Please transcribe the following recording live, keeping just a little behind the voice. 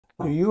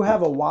Do you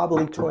have a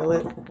wobbly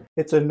toilet?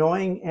 It's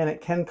annoying and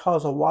it can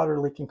cause a water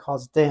leak and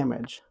cause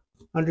damage.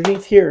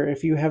 Underneath here,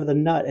 if you have the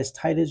nut as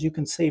tight as you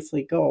can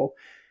safely go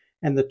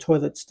and the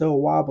toilet's still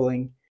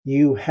wobbling,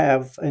 you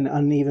have an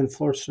uneven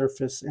floor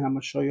surface, and I'm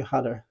going to show you how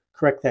to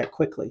correct that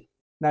quickly.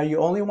 Now, you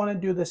only want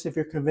to do this if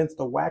you're convinced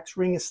the wax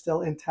ring is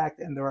still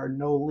intact and there are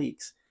no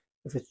leaks.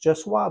 If it's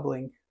just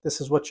wobbling, this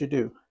is what you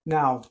do.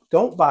 Now,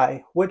 don't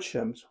buy wood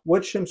shims.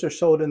 Wood shims are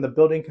sold in the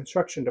building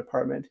construction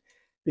department.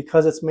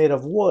 Because it's made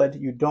of wood,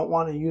 you don't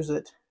want to use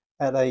it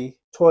at a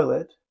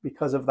toilet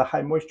because of the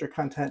high moisture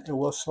content. It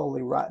will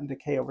slowly rot and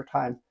decay over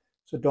time,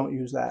 so don't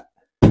use that.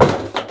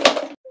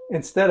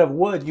 Instead of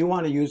wood, you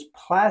want to use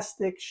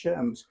plastic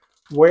shims.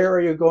 Where are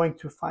you going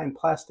to find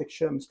plastic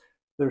shims?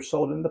 They're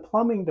sold in the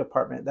plumbing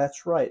department.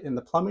 That's right. In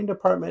the plumbing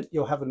department,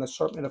 you'll have an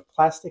assortment of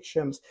plastic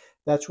shims.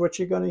 That's what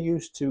you're going to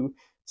use to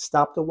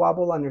stop the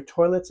wobble on your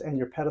toilets and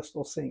your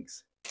pedestal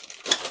sinks.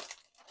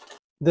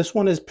 This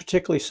one is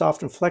particularly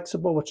soft and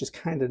flexible, which is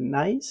kind of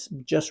nice,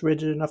 just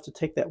rigid enough to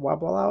take that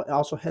wobble out. It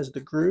also has the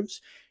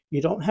grooves.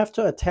 You don't have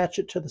to attach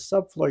it to the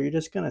subfloor. You're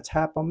just going to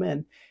tap them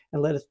in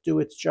and let it do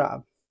its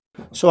job.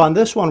 So on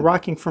this one,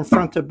 rocking from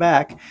front to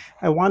back,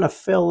 I want to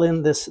fill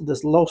in this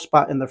low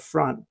spot in the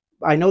front.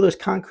 I know there's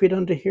concrete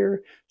under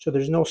here, so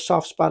there's no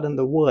soft spot in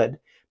the wood,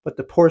 but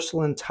the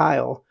porcelain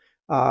tile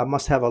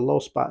must have a low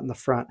spot in the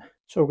front.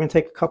 So we're going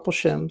to take a couple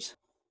shims.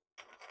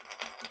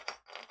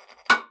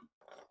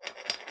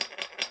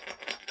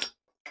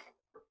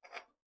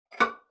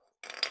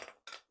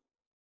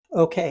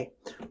 Okay,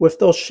 with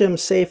those shims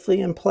safely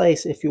in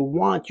place, if you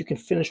want, you can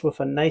finish with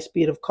a nice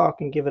bead of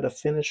caulk and give it a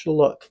finished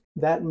look.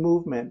 That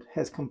movement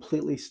has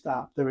completely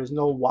stopped. There is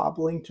no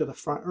wobbling to the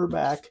front or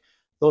back.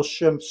 Those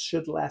shims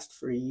should last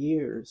for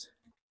years.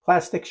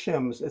 Plastic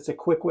shims, it's a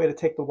quick way to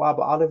take the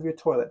wobble out of your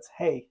toilets.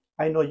 Hey,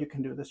 I know you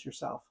can do this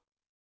yourself.